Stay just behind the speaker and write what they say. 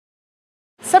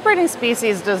Separating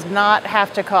species does not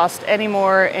have to cost any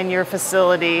more in your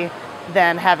facility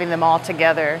than having them all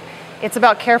together. It's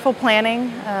about careful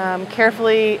planning,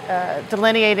 carefully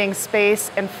delineating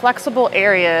space and flexible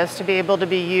areas to be able to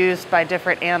be used by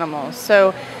different animals.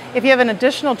 So if you have an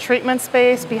additional treatment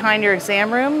space behind your exam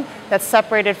room that's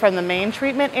separated from the main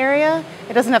treatment area,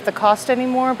 it doesn't have to cost any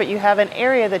more, but you have an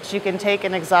area that you can take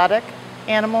an exotic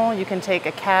animal, you can take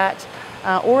a cat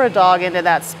or a dog into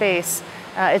that space.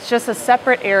 It's just a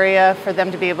separate area for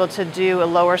them to be able to do a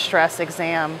lower stress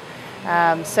exam.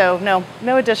 So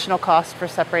no additional cost for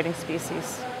separating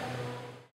species.